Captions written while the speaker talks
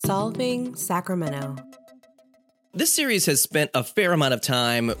Solving Sacramento. This series has spent a fair amount of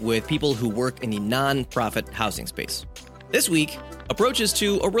time with people who work in the nonprofit housing space. This week approaches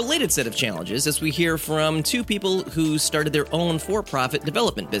to a related set of challenges as we hear from two people who started their own for-profit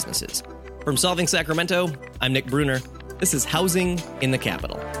development businesses. From Solving Sacramento, I'm Nick Bruner. This is Housing in the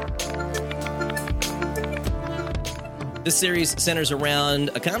Capital. This series centers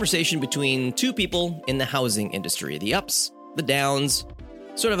around a conversation between two people in the housing industry, the ups, the downs,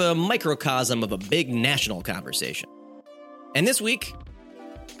 sort of a microcosm of a big national conversation. And this week,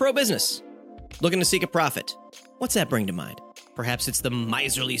 pro-business, looking to seek a profit. What's that bring to mind? Perhaps it's the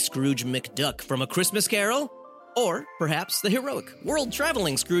miserly Scrooge McDuck from A Christmas Carol? Or perhaps the heroic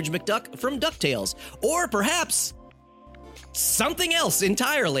world-traveling Scrooge McDuck from DuckTales? Or perhaps something else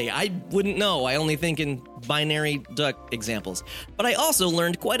entirely. I wouldn't know. I only think in binary duck examples. But I also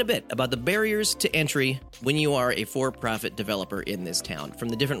learned quite a bit about the barriers to entry when you are a for-profit developer in this town, from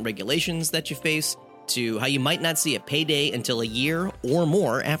the different regulations that you face to how you might not see a payday until a year or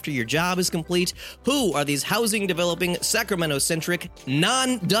more after your job is complete. Who are these housing developing Sacramento-centric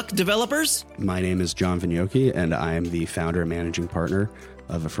non-duck developers? My name is John Vignoki, and I am the founder and managing partner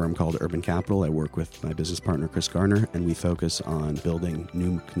of a firm called Urban Capital. I work with my business partner, Chris Garner, and we focus on building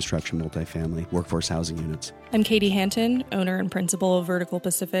new construction multifamily workforce housing units. I'm Katie Hanton, owner and principal of Vertical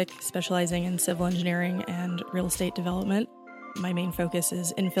Pacific, specializing in civil engineering and real estate development. My main focus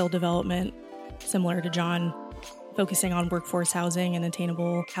is infill development, similar to John, focusing on workforce housing and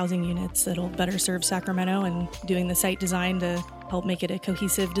attainable housing units that'll better serve Sacramento and doing the site design to help make it a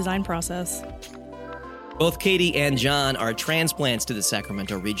cohesive design process. Both Katie and John are transplants to the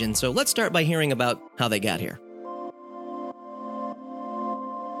Sacramento region, so let's start by hearing about how they got here.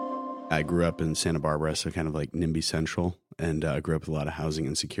 I grew up in Santa Barbara, so kind of like NIMBY Central, and I grew up with a lot of housing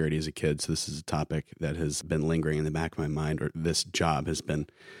insecurity as a kid, so this is a topic that has been lingering in the back of my mind, or this job has been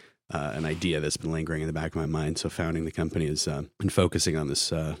an idea that's been lingering in the back of my mind. So founding the company is and focusing on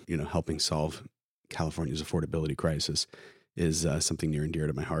this, helping solve California's affordability crisis is something near and dear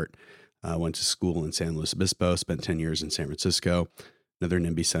to my heart. I went to school in San Luis Obispo, spent 10 years in San Francisco, another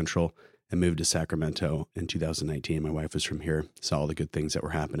NIMBY Central, and moved to Sacramento in 2019. My wife was from here, saw all the good things that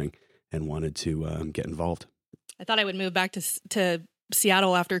were happening, and wanted to get involved. I thought I would move back to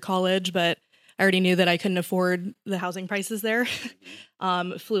Seattle after college, but I already knew that I couldn't afford the housing prices there.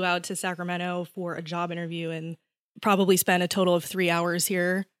 Flew out to Sacramento for a job interview and probably spent a total of 3 hours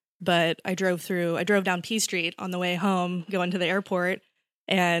here. But I drove down P Street on the way home, going to the airport.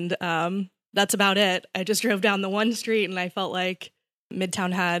 And that's about it. I just drove down the one street and I felt like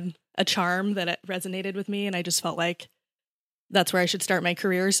Midtown had a charm that it resonated with me. And I just felt like that's where I should start my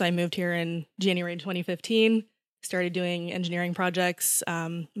career. So I moved here in January 2015, started doing engineering projects,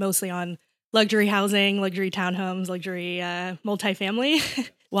 mostly on luxury housing, luxury townhomes, luxury multifamily.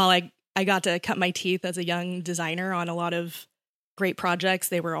 While I got to cut my teeth as a young designer on a lot of great projects,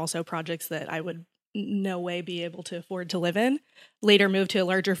 they were also projects that I would no way be able to afford to live in. Later moved to a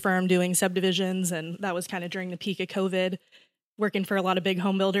larger firm doing subdivisions, and that was kind of during the peak of COVID, working for a lot of big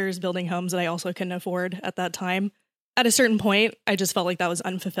home builders, building homes that I also couldn't afford at that time. At a certain point, I just felt like that was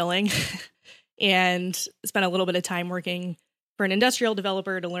unfulfilling and spent a little bit of time working for an industrial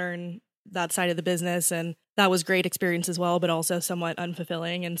developer to learn that side of the business. And that was great experience as well, but also somewhat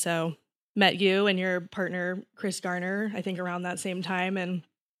unfulfilling. And so met you and your partner, Chris Garner, I think around that same time. And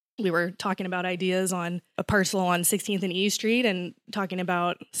we were talking about ideas on a parcel on 16th and E Street and talking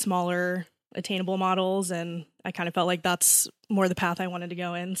about smaller attainable models. And I kind of felt like that's more the path I wanted to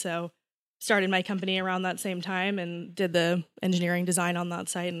go in. So started my company around that same time and did the engineering design on that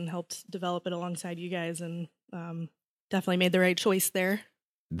site and helped develop it alongside you guys, and definitely made the right choice there.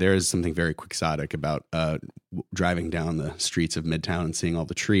 There is something very quixotic about driving down the streets of Midtown and seeing all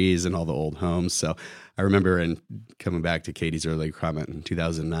the trees and all the old homes. So I remember, and coming back to Katie's earlier comment, in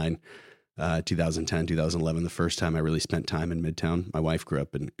 2009, 2010, 2011, the first time I really spent time in Midtown. My wife grew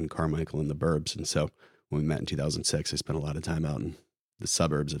up in Carmichael in the burbs. And so when we met in 2006, I spent a lot of time out in the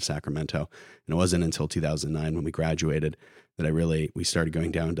suburbs of Sacramento. And it wasn't until 2009 when we graduated that we started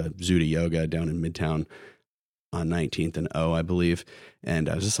going down to Zuda Yoga down in Midtown on 19th and O, I believe. And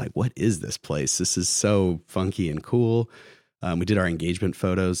I was just like, what is this place? This is so funky and cool. We did our engagement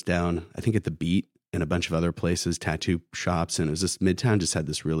photos down, I think, at the Beat and a bunch of other places, tattoo shops. And it was just, Midtown just had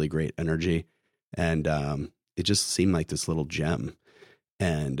this really great energy. And it just seemed like this little gem.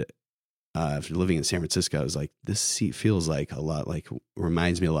 And after living in San Francisco, I was like, this seat feels like a lot, like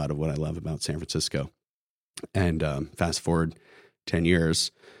reminds me a lot of what I love about San Francisco. And fast forward 10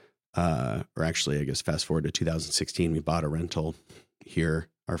 years, or actually, I guess fast forward to 2016, we bought a rental here,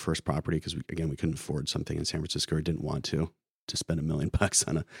 our first property, because we couldn't afford something in San Francisco or didn't want to to spend $1 million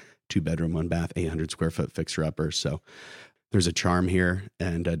on a 2-bedroom, 1-bath, 800 square foot fixer upper. So there's a charm here,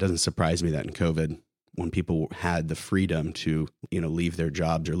 and it doesn't surprise me that in COVID, when people had the freedom to, leave their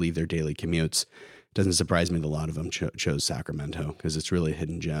jobs or leave their daily commutes, it doesn't surprise me that a lot of them chose Sacramento, because it's really a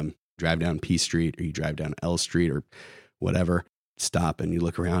hidden gem. Drive down P Street, or you drive down L Street, or whatever, stop and you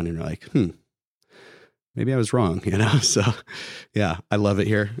look around and you're like, maybe I was wrong, So yeah, I love it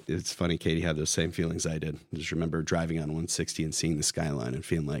here. It's funny, Katie had those same feelings I did. I just remember driving on 160 and seeing the skyline and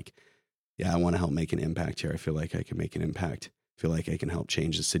feeling like, yeah, I want to help make an impact here. I feel like I can make an impact. I feel like I can help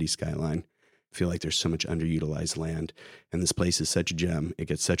change the city skyline. I feel like there's so much underutilized land, and this place is such a gem. It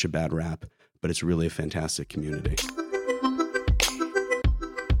gets such a bad rap, but it's really a fantastic community.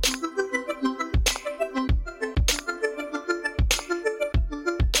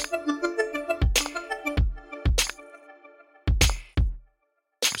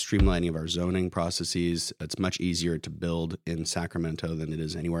 Streamlining of our zoning processes. It's much easier to build in Sacramento than it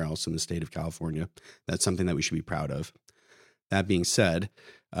is anywhere else in the state of California. That's something that we should be proud of. That being said,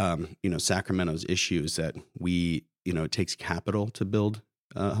 Sacramento's issue is that it takes capital to build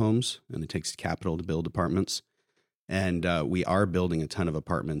homes, and it takes capital to build apartments. And we are building a ton of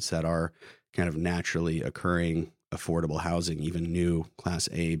apartments that are kind of naturally occurring affordable housing, even new Class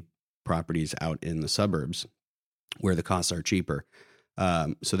A properties out in the suburbs where the costs are cheaper.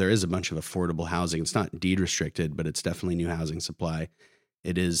 So there is a bunch of affordable housing. It's not deed restricted, but it's definitely new housing supply.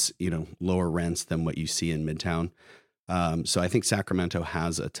 It is, lower rents than what you see in Midtown. So I think Sacramento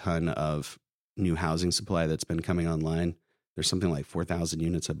has a ton of new housing supply that's been coming online. There's something like 4,000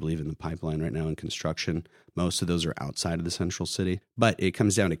 units, I believe, in the pipeline right now in construction. Most of those are outside of the central city. But it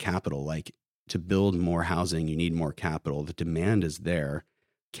comes down to capital. Like, to build more housing, you need more capital. The demand is there.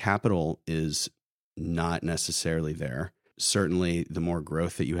 Capital is not necessarily there. Certainly, the more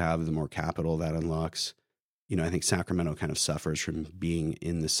growth that you have, the more capital that unlocks. I think Sacramento kind of suffers from being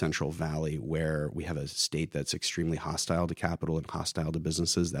in the Central Valley, where we have a state that's extremely hostile to capital and hostile to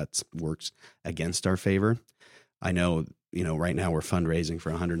businesses. That works against our favor. I know, right now we're fundraising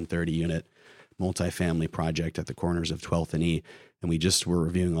for a 130-unit multifamily project at the corners of 12th and E, and we just were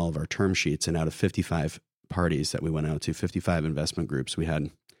reviewing all of our term sheets, and out of 55 parties that we went out to, 55 investment groups, we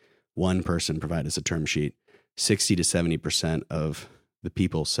had one person provide us a term sheet. 60 to 70% of the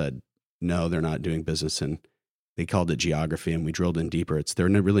people said, no, they're not doing business in, they called it geography, and we drilled in deeper. They're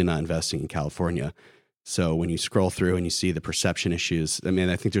really not investing in California. So when you scroll through and you see the perception issues,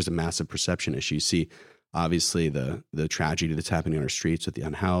 I think there's a massive perception issue. You see, obviously, the tragedy that's happening on our streets with the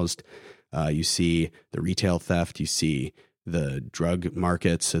unhoused. You see the retail theft. You see the drug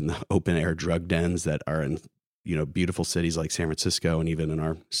markets and the open air drug dens that are in, beautiful cities like San Francisco, and even in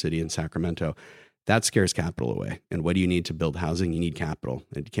our city in Sacramento. That scares capital away. And what do you need to build housing? You need capital.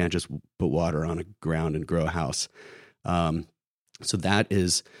 And you can't just put water on a ground and grow a house. So that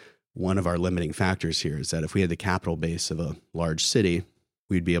is one of our limiting factors here, is that if we had the capital base of a large city,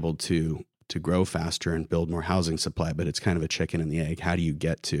 we'd be able to grow faster and build more housing supply. But it's kind of a chicken and the egg. How do you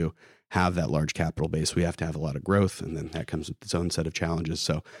get to have that large capital base? We have to have a lot of growth, and then that comes with its own set of challenges.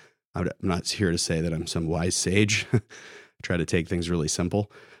 So I'm not here to say that I'm some wise sage. Try to take things really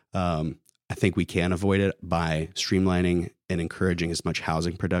simple. I think we can avoid it by streamlining and encouraging as much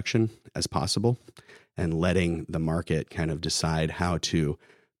housing production as possible, and letting the market kind of decide how to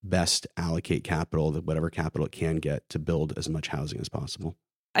best allocate capital, whatever capital it can get, to build as much housing as possible.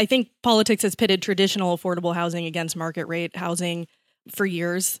 I think politics has pitted traditional affordable housing against market rate housing for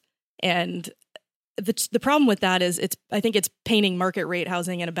years. And the problem with that is I think it's painting market rate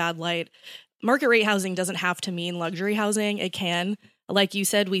housing in a bad light. Market rate housing doesn't have to mean luxury housing. It can. Like you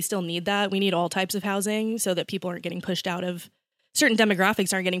said, we still need that. We need all types of housing so that people aren't getting pushed out of, certain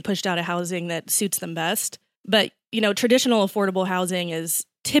demographics aren't getting pushed out of housing that suits them best. But, traditional affordable housing is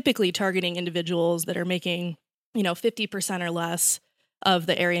typically targeting individuals that are making, 50% or less of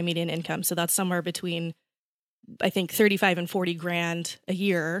the area median income. So that's somewhere between, I think, 35 and 40 grand a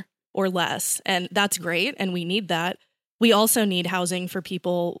year or less. And that's great. And we need that. We also need housing for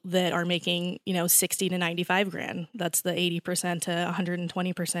people that are making, 60 to 95 grand. That's the 80% to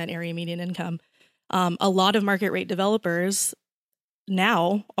 120% area median income. A lot of market rate developers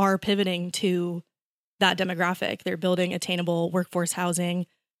now are pivoting to that demographic. They're building attainable workforce housing.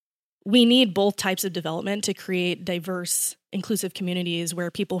 We need both types of development to create diverse, inclusive communities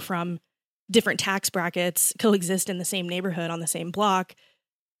where people from different tax brackets coexist in the same neighborhood on the same block.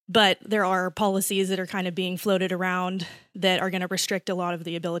 But there are policies that are kind of being floated around that are going to restrict a lot of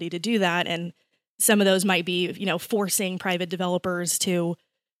the ability to do that. And some of those might be, forcing private developers to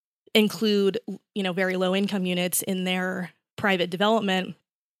include, very low income units in their private development,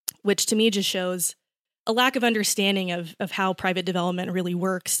 which to me just shows a lack of understanding of how private development really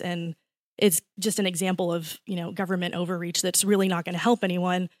works. And it's just an example of, government overreach that's really not going to help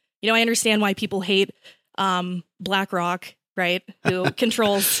anyone. I understand why people hate BlackRock, right? Who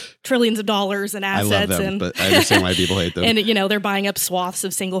controls trillions of dollars in assets. I love them, but I understand why people hate them. And, they're buying up swaths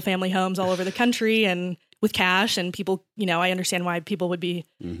of single family homes all over the country and with cash, and people, I understand why people would be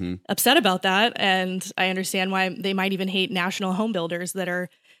upset about that. And I understand why they might even hate national home builders that are,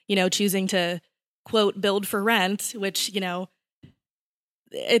 choosing to quote, build for rent, which, you're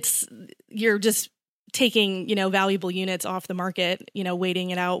just taking, valuable units off the market,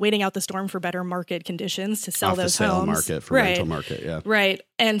 waiting out the storm for better market conditions to sell off those the sale homes. Market for right. rental market. Yeah. Right.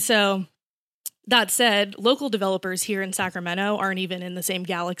 And so that said, local developers here in Sacramento aren't even in the same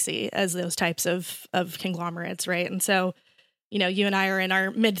galaxy as those types of conglomerates. Right. And so, you and I are in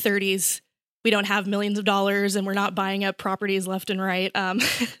our mid 30s. We don't have millions of dollars and we're not buying up properties left and right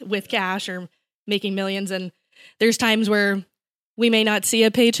with cash or making millions. And there's times where we may not see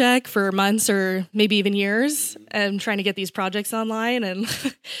a paycheck for months or maybe even years and trying to get these projects online. And,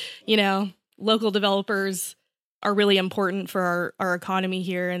 local developers are really important for our economy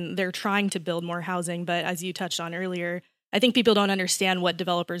here, and they're trying to build more housing. But as you touched on earlier, I think people don't understand what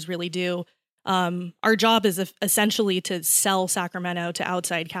developers really do. Our job is essentially to sell Sacramento to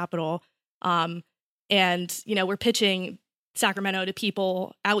outside capital. And, we're pitching Sacramento to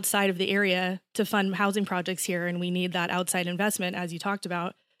people outside of the area to fund housing projects here. And we need that outside investment, as you talked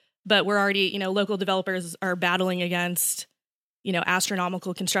about. But we're already, local developers are battling against,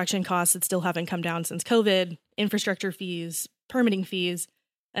 astronomical construction costs that still haven't come down since COVID, infrastructure fees, permitting fees.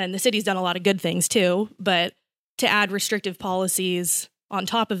 And the city's done a lot of good things too. But to add restrictive policies on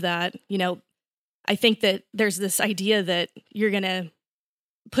top of that, I think that there's this idea that you're going to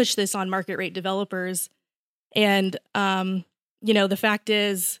push this on market rate developers. And, the fact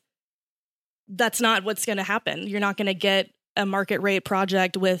is that's not what's going to happen. You're not going to get a market rate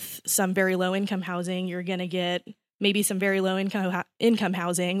project with some very low income housing. You're going to get maybe some very low income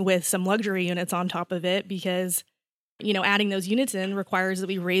housing with some luxury units on top of it, because, adding those units in requires that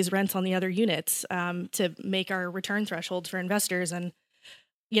we raise rents on the other units to make our return thresholds for investors. And,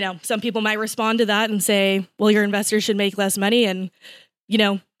 some people might respond to that and say, well, your investors should make less money. And,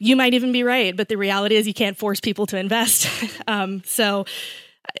 you might even be right, but the reality is you can't force people to invest. So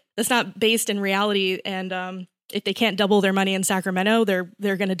that's not based in reality. And if they can't double their money in Sacramento, they're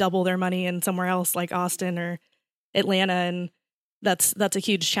going to double their money in somewhere else like Austin or Atlanta. And that's a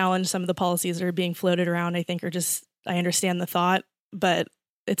huge challenge. Some of the policies that are being floated around, I think, are just, I understand the thought, but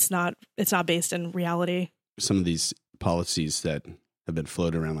it's not based in reality. Some of these policies that have been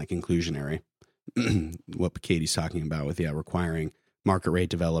floated around, like inclusionary, what Katie's talking about with requiring market rate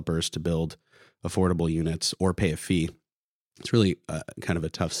developers to build affordable units or pay a fee. It's really kind of a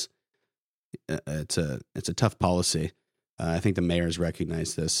tough. It's a tough policy. I think the mayor's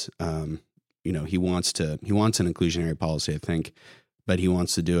recognized this. He wants an inclusionary policy, I think, but he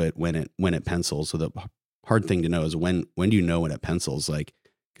wants to do it when it pencils. So the hard thing to know is when do you know when it pencils? Like,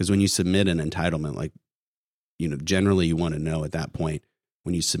 because when you submit an entitlement, like, generally you want to know at that point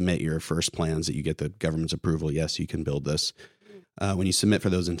when you submit your first plans that you get the government's approval. Yes, you can build this. When you submit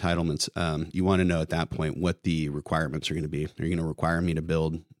for those entitlements, you want to know at that point what the requirements are going to be. Are you going to require me to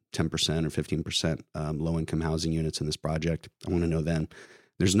build 10% or 15% low-income housing units in this project? I want to know then.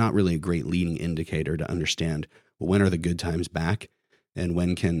 There's not really a great leading indicator to understand, well, when are the good times back, and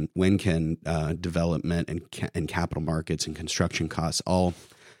when can development and capital markets and construction costs all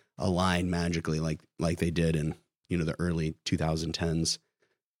align magically like they did in the early 2010s,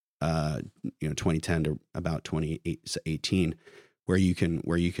 2010 to about 2018. Where you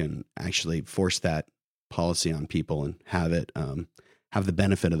can actually force that policy on people and have it have the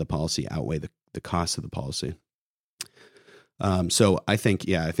benefit of the policy outweigh the cost of the policy. So I think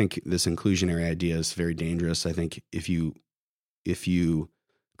this inclusionary idea is very dangerous. I think if you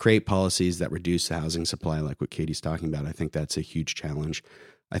create policies that reduce the housing supply, like what Katie's talking about, I think that's a huge challenge.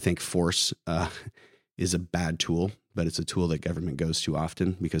 I think force is a bad tool, but it's a tool that government goes to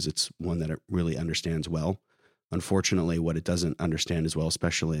often because it's one that it really understands well. Unfortunately, what it doesn't understand as well,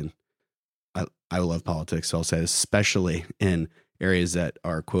 especially in, I love politics, so I'll say this, especially in areas that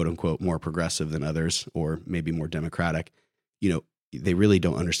are quote unquote more progressive than others, or maybe more democratic, they really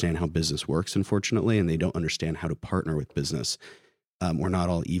don't understand how business works, unfortunately, and they don't understand how to partner with business. We're not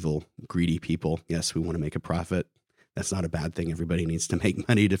all evil, greedy people. Yes, we want to make a profit. That's not a bad thing. Everybody needs to make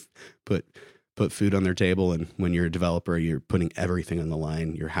money to put food on their table. And when you're a developer, you're putting everything on the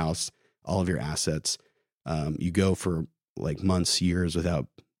line, your house, all of your assets. You go for like months, years without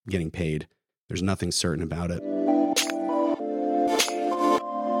getting paid. There's nothing certain about it.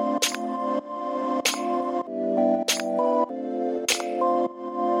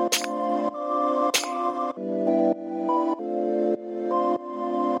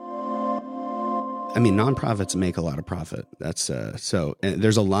 I mean, nonprofits make a lot of profit. That's and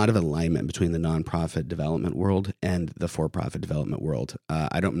there's a lot of alignment between the nonprofit development world and the for-profit development world.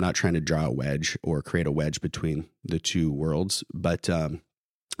 I'm not trying to draw a wedge or create a wedge between the two worlds, but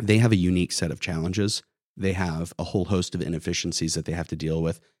they have a unique set of challenges. They have a whole host of inefficiencies that they have to deal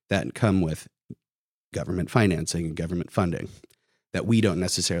with that come with government financing and government funding that we don't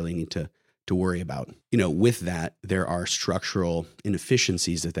necessarily need to worry about. With that, there are structural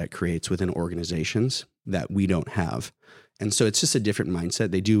inefficiencies that creates within organizations that we don't have. And so it's just a different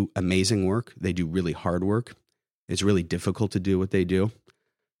mindset. They do amazing work. They do really hard work. It's really difficult to do what they do.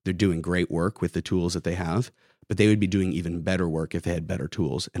 They're doing great work with the tools that they have, but they would be doing even better work if they had better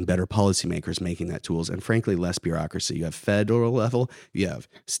tools and better policymakers making that tools. And frankly, less bureaucracy. You have federal level, you have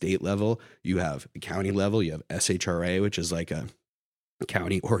state level, you have county level, you have SHRA, which is like a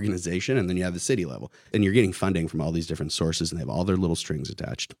county organization, and then you have the city level, and you're getting funding from all these different sources, and they have all their little strings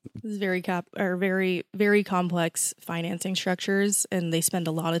attached. This is very, very complex financing structures, and they spend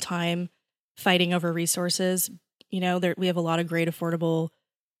a lot of time fighting over resources. We have a lot of great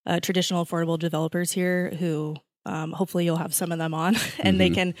traditional affordable developers here who hopefully you'll have some of them on and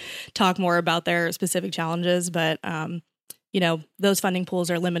they can talk more about their specific challenges. But, those funding pools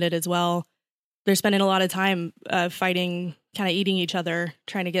are limited as well. They're spending a lot of time fighting, kind of eating each other,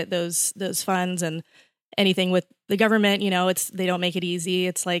 trying to get those funds, and anything with the government, they don't make it easy.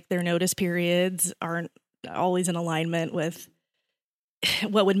 It's like their notice periods aren't always in alignment with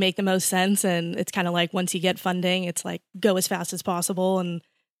what would make the most sense. And it's kind of like once you get funding, it's like go as fast as possible. And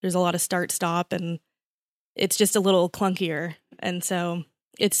there's a lot of start stop, and it's just a little clunkier. And so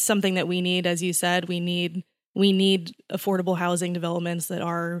it's something that we need, as you said, we need affordable housing developments that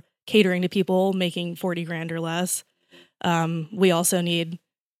are catering to people making 40 grand or less. We also need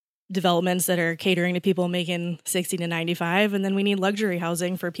developments that are catering to people making 60 to 95. And then we need luxury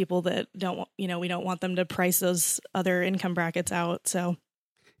housing for people that we don't want them to price those other income brackets out. So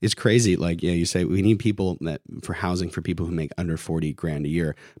it's crazy. Like, you say we need people for housing for people who make under 40 grand a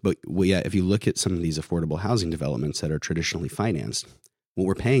year. But if you look at some of these affordable housing developments that are traditionally financed, what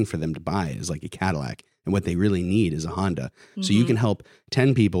we're paying for them to buy is like a Cadillac. And what they really need is a Honda. Mm-hmm. So you can help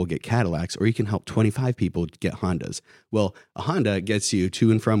 10 people get Cadillacs, or you can help 25 people get Hondas. Well, a Honda gets you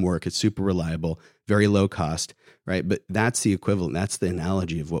to and from work. It's super reliable, very low cost, right? But that's the equivalent. That's the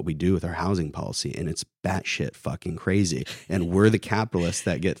analogy of what we do with our housing policy. And it's batshit fucking crazy. And we're the capitalists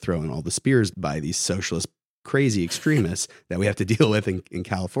that get thrown all the spears by these socialist crazy extremists that we have to deal with in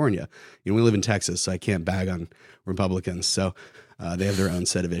California. We live in Texas, so I can't bag on Republicans. So they have their own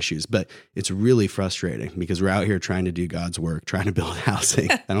set of issues, but it's really frustrating because we're out here trying to do God's work, trying to build housing.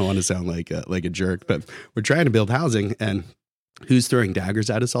 I don't want to sound like a jerk, but we're trying to build housing, and who's throwing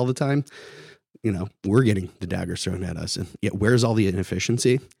daggers at us all the time? We're getting the daggers thrown at us, and yet where's all the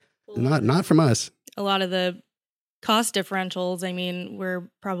inefficiency? Not from us. A lot of the cost differentials. I mean,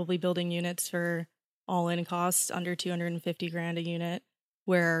 we're probably building units for all-in costs under 250 grand a unit,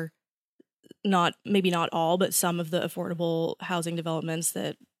 where maybe not all, but some of the affordable housing developments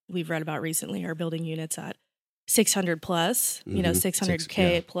that we've read about recently are building units at 600 plus,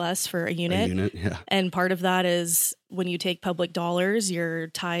 600K plus for a unit. Yeah. And part of that is when you take public dollars, you're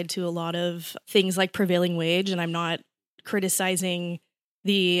tied to a lot of things like prevailing wage. And I'm not criticizing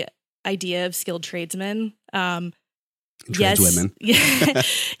the idea of skilled tradesmen. Tradeswomen.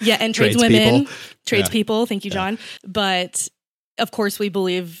 Yeah, and tradeswomen, tradespeople. Thank you, John. But of course, we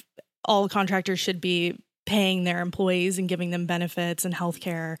believe all contractors should be paying their employees and giving them benefits and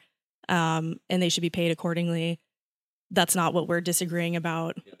healthcare, and they should be paid accordingly. That's not what we're disagreeing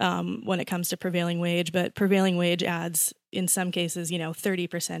about when it comes to prevailing wage, but prevailing wage adds, in some cases,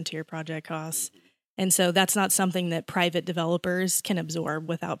 30% to your project costs. And so that's not something that private developers can absorb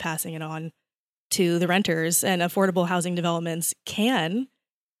without passing it on to the renters. And affordable housing developments can,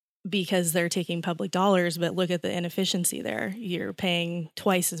 because they're taking public dollars, but look at the inefficiency there. You're paying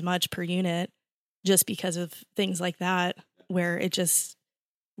twice as much per unit just because of things like that, where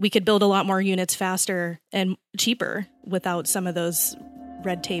we could build a lot more units faster and cheaper without some of those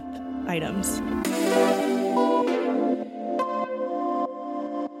red tape items.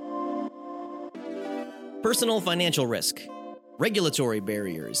 Personal financial risk, regulatory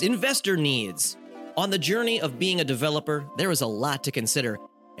barriers, investor needs. On the journey of being a developer, there is a lot to consider.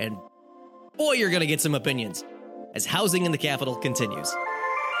 And boy, you're going to get some opinions as Housing in the Capital continues.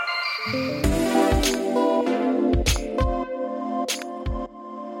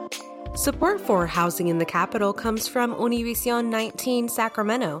 Support for Housing in the Capital comes from Univision 19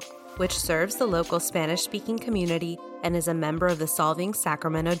 Sacramento, which serves the local Spanish-speaking community and is a member of the Solving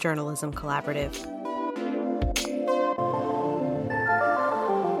Sacramento Journalism Collaborative.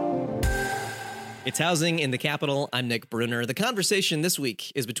 It's Housing in the Capital. I'm Nick Brunner. The conversation this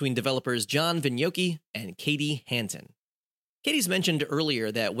week is between developers John Vignoki and Katie Hanton. Katie's mentioned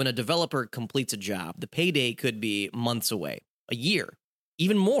earlier that when a developer completes a job, the payday could be months away, a year,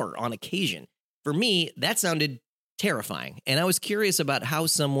 even more on occasion. For me, that sounded terrifying, and I was curious about how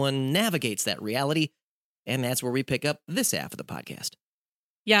someone navigates that reality, and that's where we pick up this half of the podcast.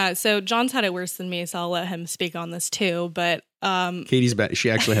 Yeah, so John's had it worse than me, so I'll let him speak on this too. But Katie's she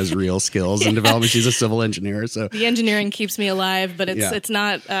actually has real skills in development. She's a civil engineer, so the engineering keeps me alive, but it's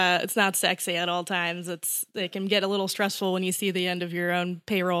not sexy at all times. It can get a little stressful when you see the end of your own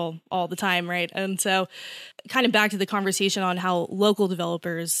payroll all the time, right? And so, kind of back to the conversation on how local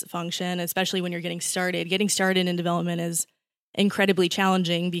developers function, especially when you're getting started. Getting started in development is incredibly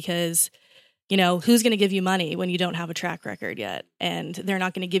challenging because, you know, who's going to give you money when you don't have a track record yet? And they're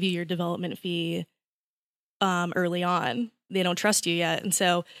not going to give you your development fee early on. They don't trust you yet. And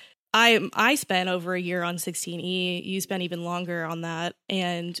so I spent over a year on 16E. You spent even longer on that.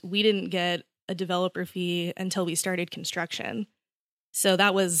 And we didn't get a developer fee until we started construction. So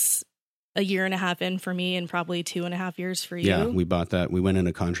that was a year and a half in for me and probably 2.5 years for you. Yeah, we bought that. We went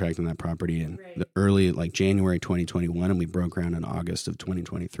into contract on that property in the early, like January 2021, and we broke ground in August of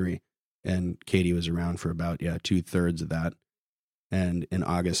 2023. And Katie was around for about 2/3 of that. And in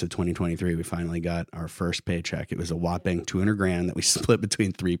August of 2023, we finally got our first paycheck. It was a whopping $200,000 that we split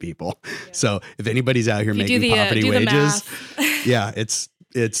between 3 people. Yeah. So if anybody's out here making property wages, yeah, it's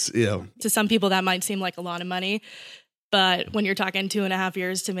to some people that might seem like a lot of money, but when you're talking 2.5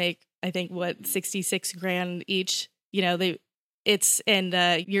 years to make, I think $66,000 each,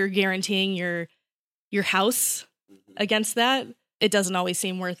 you're guaranteeing your house against that. It doesn't always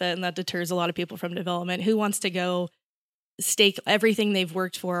seem worth it, and that deters a lot of people from development. Who wants to go stake everything they've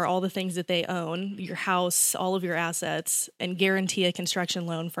worked for, all the things that they own, your house, all of your assets, and guarantee a construction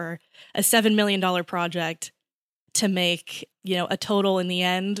loan for a $7 million project to make, a total in the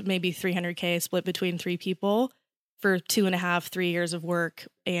end, maybe $300,000 split between 3 people for 2.5, 3 years of work.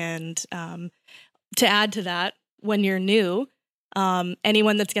 And to add to that, when you're new,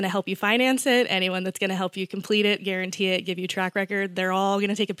 anyone that's going to help you finance it, anyone that's going to help you complete it, guarantee it, give you track record, they're all going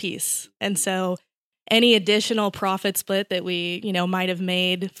to take a piece. And so any additional profit split that we, might have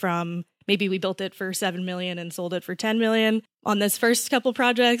made from maybe we built it for $7 million and sold it for $10 million on this first couple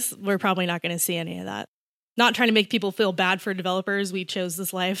projects, we're probably not going to see any of that. Not trying to make people feel bad for developers. We chose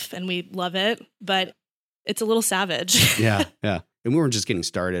this life and we love it, but it's a little savage. Yeah. And we weren't just getting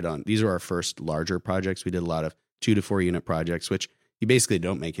started on, these were our first larger projects. We did a lot of 2 to 4 unit projects, which you basically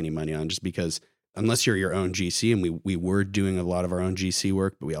don't make any money on just because unless you're your own GC, and we were doing a lot of our own GC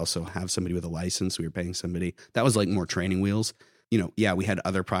work, but we also have somebody with a license. We were paying somebody. That was like more training wheels. We had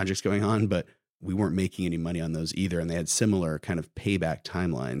other projects going on, but we weren't making any money on those either. And they had similar kind of payback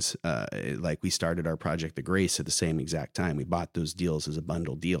timelines. Like we started our project, The Grace, at the same exact time. We bought those deals as a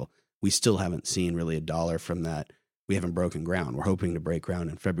bundle deal. We still haven't seen really a dollar from that. We haven't broken ground. We're hoping to break ground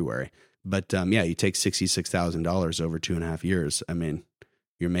in February. But you take $66,000 over 2.5 years. I mean,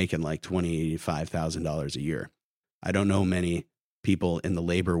 you're making like $25,000 a year. I don't know many people in the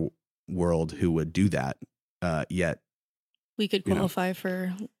labor world who would do that yet. We could qualify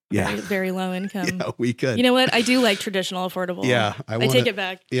for very, very low income. Yeah, we could. You know what? I do like traditional affordable. Yeah. I take it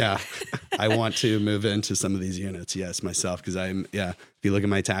back. Yeah. I want to move into some of these units. Yes, myself. Because if you look at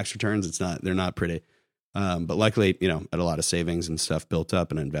my tax returns, they're not pretty. But luckily, I had a lot of savings and stuff built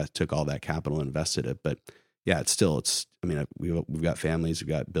up and took all that capital and invested it. But yeah, we've got families, we've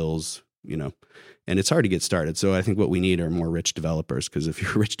got bills, and it's hard to get started. So I think what we need are more rich developers, because if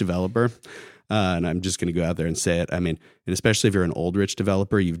you're a rich developer, and I'm just going to go out there and say it, and especially if you're an old rich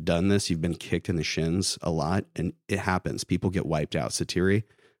developer, you've done this, you've been kicked in the shins a lot, and it happens. People get wiped out. Satiri,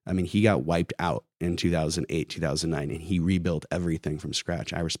 he got wiped out in 2008, 2009, and he rebuilt everything from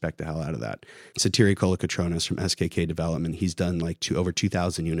scratch. I respect the hell out of that. Satiri Kolokotronis from SKK Development, he's done over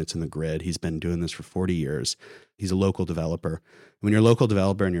 2,000 units in the grid. He's been doing this for 40 years. He's a local developer. When you're a local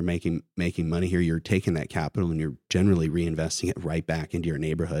developer and you're making money here, you're taking that capital and you're generally reinvesting it right back into your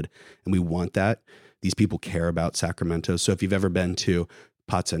neighborhood. And we want that. These people care about Sacramento. So if you've ever been to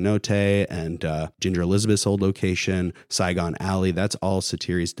Pazzanote and Ginger Elizabeth's old location, Saigon Alley, that's all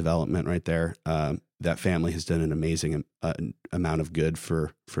Satiri's development right there. That family has done an amazing amount of good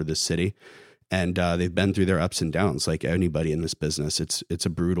for this city. And they've been through their ups and downs like anybody in this business. It's a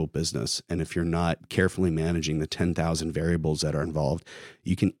brutal business. And if you're not carefully managing the 10,000 variables that are involved,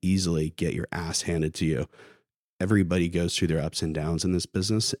 you can easily get your ass handed to you. Everybody goes through their ups and downs in this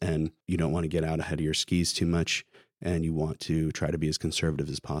business, and you don't want to get out ahead of your skis too much. And you want to try to be as conservative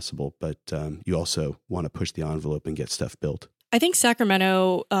as possible, but you also want to push the envelope and get stuff built. I think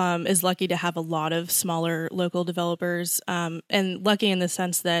Sacramento is lucky to have a lot of smaller local developers, and lucky in the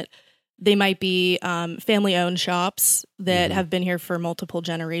sense that they might be family-owned shops that have been here for multiple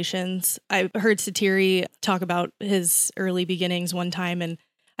generations. I heard Satiri talk about his early beginnings one time, and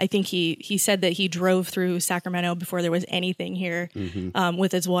I think he said that he drove through Sacramento before there was anything here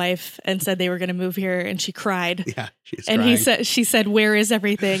with his wife, and said they were going to move here, and she cried. Yeah, she's and crying. she said, "Where is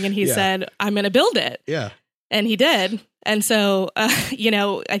everything?" And he said, "I'm going to build it." Yeah, and he did. And so, I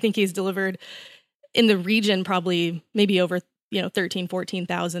think he's delivered in the region probably maybe over 13,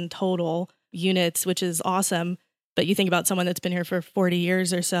 14,000 total units, which is awesome. But you think about someone that's been here for 40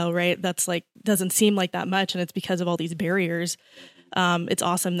 years or so, right? That's doesn't seem like that much, and it's because of all these barriers. It's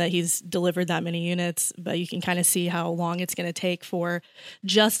awesome that he's delivered that many units, but you can kind of see how long it's going to take for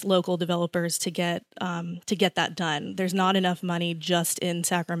just local developers to get that done. There's not enough money just in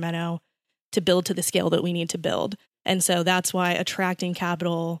Sacramento to build to the scale that we need to build. And so that's why attracting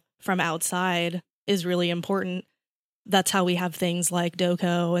capital from outside is really important. That's how we have things like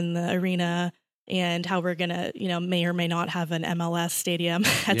DOCO and the arena, and how we're going to, may or may not have an MLS stadium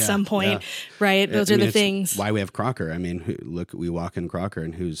at some point, right? Those are the things. Why we have Crocker. I mean, look, we walk in Crocker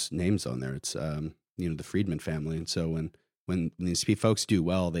and whose name's on there? It's, the Friedman family. And so when these folks do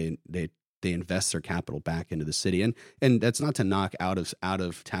well, they invest their capital back into the city. And that's not to knock out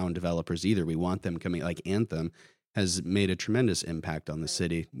of town developers either. We want them coming, like Anthem has made a tremendous impact on the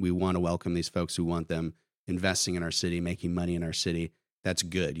city. We want to welcome these folks. We want them investing in our city, making money in our city. That's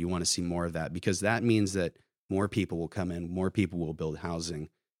good. You want to see more of that, because that means that more people will come in, more people will build housing.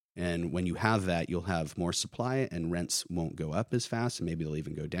 And when you have that, you'll have more supply and rents won't go up as fast, and maybe they'll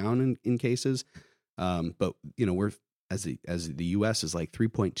even go down in cases. But we're, as the U.S. is like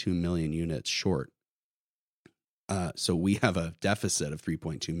 3.2 million units short. So we have a deficit of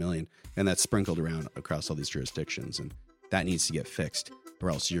 3.2 million, and that's sprinkled around across all these jurisdictions. And that needs to get fixed, or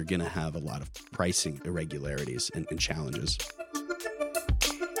else you're going to have a lot of pricing irregularities and challenges.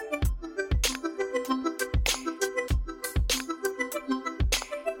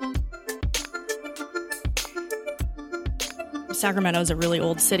 Sacramento is a really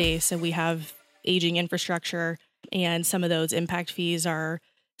old city, so we have aging infrastructure, and some of those impact fees are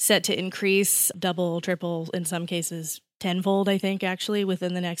set to increase double, triple, in some cases tenfold, I think, actually,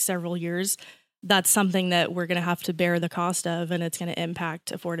 within the next several years. That's something that we're going to have to bear the cost of, and it's going to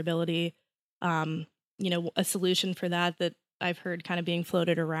impact affordability. A solution for that I've heard kind of being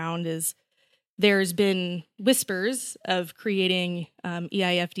floated around is there's been whispers of creating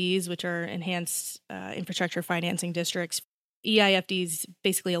EIFDs, which are enhanced infrastructure financing districts. EIFDs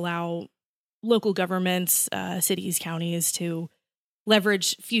basically allow local governments, cities, counties to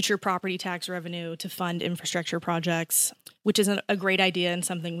leverage future property tax revenue to fund infrastructure projects, which is a great idea and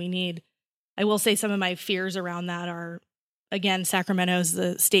something we need. I will say some of my fears around that are, again, Sacramento's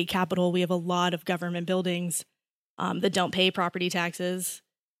the state capital. We have a lot of government buildings that don't pay property taxes.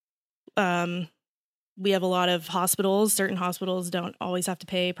 We have a lot of hospitals. Certain hospitals don't always have to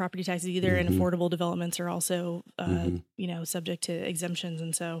pay property taxes either, and affordable developments are also, subject to exemptions.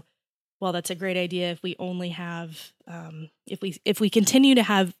 And so, while that's a great idea, if we only have, if we continue to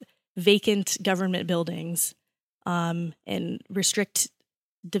have vacant government buildings, and restrict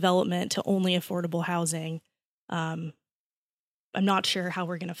development to only affordable housing, I'm not sure how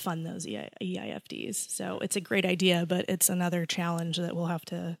we're going to fund those EIFDs. So it's a great idea, but it's another challenge that we'll have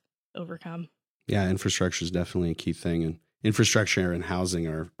to overcome. Yeah, infrastructure is definitely a key thing, and infrastructure and housing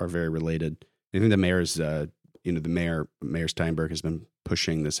are very related. I think the mayor's, Mayor Steinberg has been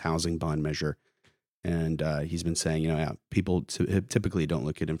pushing this housing bond measure, and he's been saying, people typically don't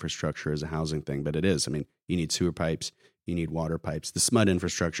look at infrastructure as a housing thing, but it is. I mean, you need sewer pipes, you need water pipes. The SMUD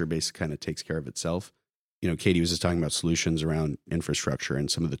infrastructure basically kind of takes care of itself. Katie was just talking about solutions around infrastructure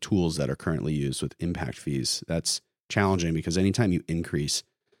and some of the tools that are currently used with impact fees. That's challenging because anytime you increase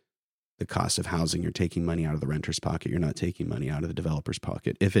the cost of housing, you're taking money out of the renter's pocket. You're not taking money out of the developer's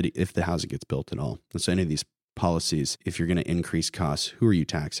pocket if the housing gets built at all. And so any of these policies, if you're going to increase costs, who are you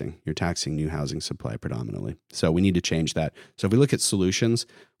taxing? You're taxing new housing supply predominantly. So we need to change that. So if we look at solutions,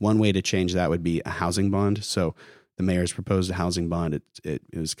 one way to change that would be a housing bond. So the mayor's proposed a housing bond. It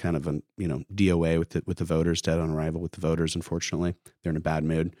was kind of a DOA with the voters, dead on arrival with the voters. Unfortunately, they're in a bad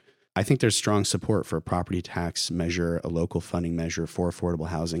mood. I think there's strong support for a property tax measure, a local funding measure for affordable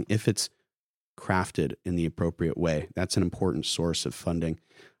housing, if it's crafted in the appropriate way. That's an important source of funding.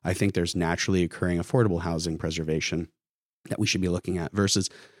 I think there's naturally occurring affordable housing preservation that we should be looking at versus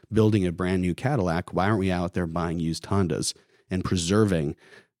building a brand new Cadillac. Why aren't we out there buying used Hondas and preserving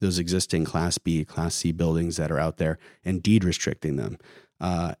those existing Class B, Class C buildings that are out there and deed restricting them?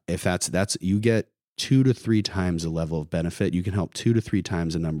 If that's you get 2 to 3 times the level of benefit. You can help 2 to 3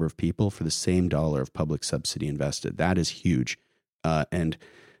 times the number of people for the same dollar of public subsidy invested. That is huge. And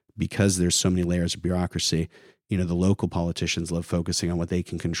because there's so many layers of bureaucracy, the local politicians love focusing on what they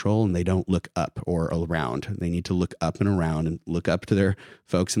can control, and they don't look up or around. They need to look up and around and look up to their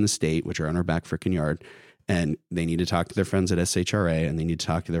folks in the state, which are on our back frickin' yard. And they need to talk to their friends at SHRA, and they need to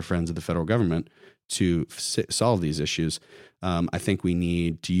talk to their friends at the federal government to solve these issues. I think we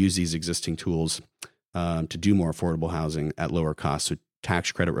need to use these existing tools to do more affordable housing at lower costs. So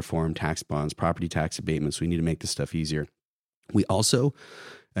tax credit reform, tax bonds, property tax abatements. We need to make this stuff easier. We also,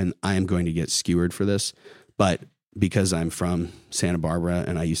 and I am going to get skewered for this, but because I'm from Santa Barbara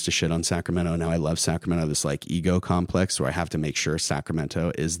and I used to shit on Sacramento, now I love Sacramento, this like ego complex where I have to make sure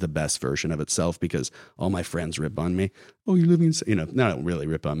Sacramento is the best version of itself because all my friends rip on me. Oh, you're living in, no, don't really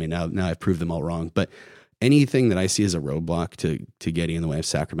rip on me. Now I've proved them all wrong. But anything that I see as a roadblock to getting in the way of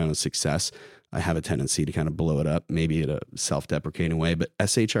Sacramento's success, I have a tendency to kind of blow it up, maybe in a self-deprecating way. But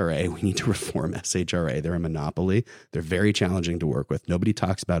SHRA, we need to reform SHRA. They're a monopoly. They're very challenging to work with. Nobody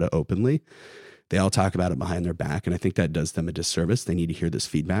talks about it openly. They all talk about it behind their back, and I think that does them a disservice. They need to hear this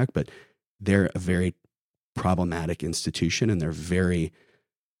feedback, but they're a very problematic institution, and they're very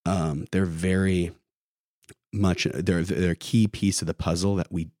much they're a key piece of the puzzle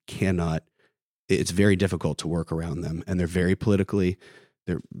that we cannot. It's very difficult to work around them, and they're very politically.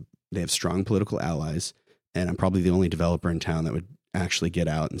 They have strong political allies, and I'm probably the only developer in town that would actually get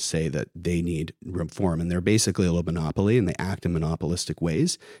out and say that they need reform. And they're basically a little monopoly, and they act in monopolistic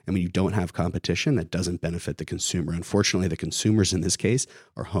ways. And when you don't have competition, that doesn't benefit the consumer. Unfortunately, the consumers in this case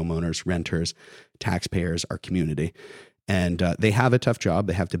are homeowners, renters, taxpayers, our community. And they have a tough job.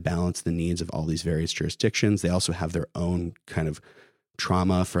 They have to balance the needs of all these various jurisdictions. They also have their own kind of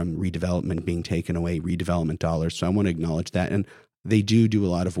trauma from redevelopment being taken away, redevelopment dollars. So I want to acknowledge that. And they do a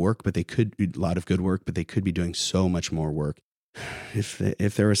lot of work, but they could do a lot of good work, but they could be doing so much more work if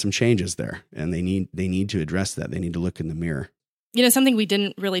there are some changes there, and they need to address that. They need to look in the mirror. Something we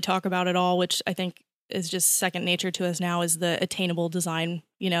didn't really talk about at all, which I think is just second nature to us now, is the attainable design,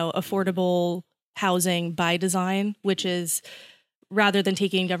 affordable housing by design, which is rather than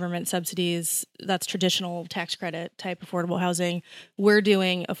taking government subsidies, that's traditional tax credit type affordable housing. We're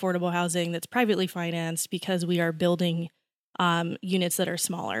doing affordable housing that's privately financed because we are building units that are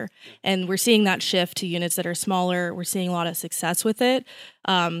smaller. And we're seeing that shift to units that are smaller. We're seeing a lot of success with it.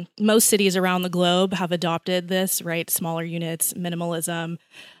 Most cities around the globe have adopted this, right? Smaller units, minimalism.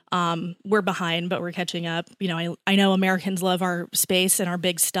 We're behind, but we're catching up. I know Americans love our space and our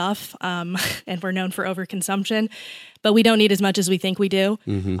big stuff, and we're known for overconsumption, but we don't need as much as we think we do.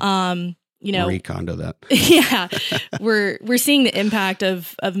 Mm-hmm. Marie Kondo that. Yeah. We're seeing the impact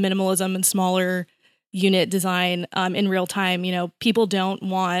of minimalism and smaller unit design in real time. People don't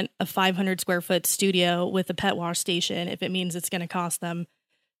want a 500 square foot studio with a pet wash station if it means it's going to cost them,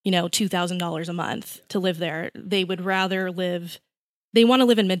 $2,000 a month to live there. They would rather they want to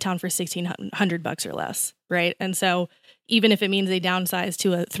live in Midtown for $1,600 or less, right? And so even if it means they downsize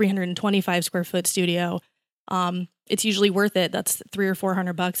to a 325 square foot studio, it's usually worth it. That's $300 or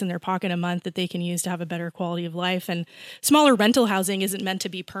 $400 in their pocket a month that they can use to have a better quality of life. And smaller rental housing isn't meant to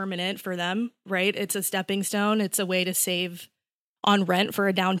be permanent for them, right? It's a stepping stone. It's a way to save on rent for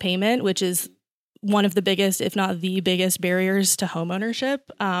a down payment, which is one of the biggest, if not the biggest, barriers to homeownership.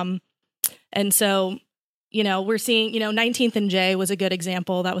 And so, we're seeing, 19th and J was a good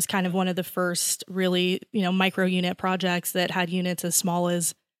example. That was kind of one of the first really, micro unit projects that had units as small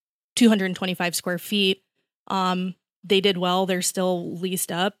as 225 square feet. They did well. They're still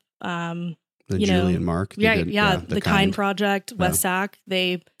leased up. The Julie and Mark. The Kind Project, West Sac.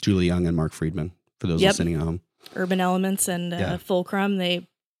 Julie Young and Mark Friedman, for those listening at home. Urban Elements and Fulcrum. They've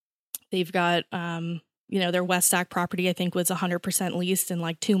got, their West Sac property, I think, was 100% leased in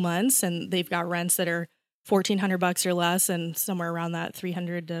like 2 months. And they've got rents that are $1,400 or less, and somewhere around that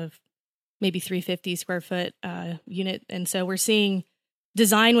 300 to maybe 350 square foot unit. And so we're seeing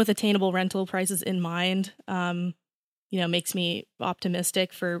design with attainable rental prices in mind, makes me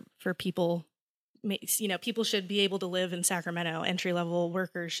optimistic for people. People should be able to live in Sacramento. Entry-level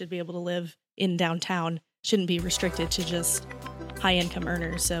workers should be able to live in downtown. Shouldn't be restricted to just high-income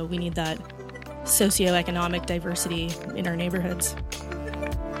earners. So we need that socioeconomic diversity in our neighborhoods.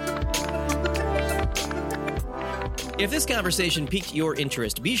 If this conversation piqued your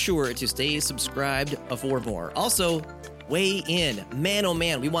interest, be sure to stay subscribed for more. Also, weigh in. Man, oh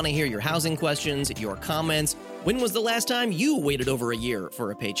man, we want to hear your housing questions, your comments. When was the last time you waited over a year for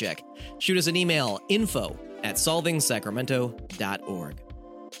a paycheck? Shoot us an email, info@solvingsacramento.org.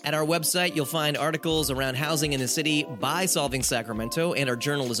 At our website, you'll find articles around housing in the city by Solving Sacramento and our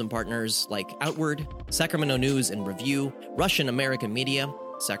journalism partners like Outward, Sacramento News and Review, Russian American Media,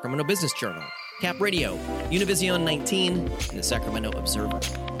 Sacramento Business Journal, Cap Radio, Univision 19, and the Sacramento Observer.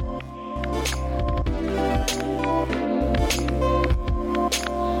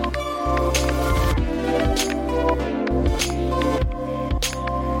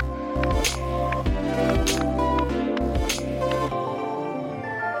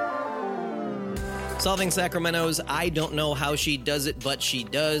 Solving Sacramento's I Don't Know How She Does It, But She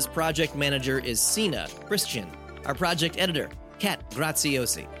Does project manager is Sina Christian. Our project editor, Kat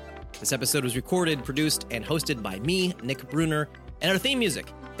Graziosi. This episode was recorded, produced, and hosted by me, Nick Bruner, and our theme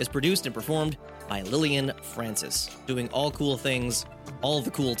music is produced and performed by Lillian Francis, doing all cool things, all the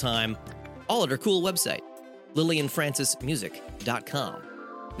cool time, all at her cool website, LillianFrancisMusic.com.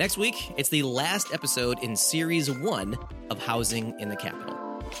 Next week, it's the last episode in Series 1 of Housing in the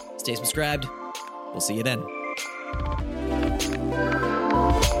Capital. Stay subscribed. We'll see you then.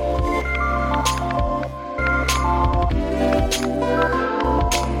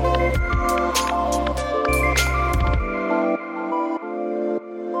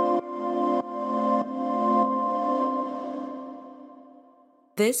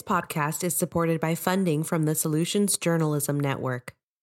 This podcast is supported by funding from the Solutions Journalism Network.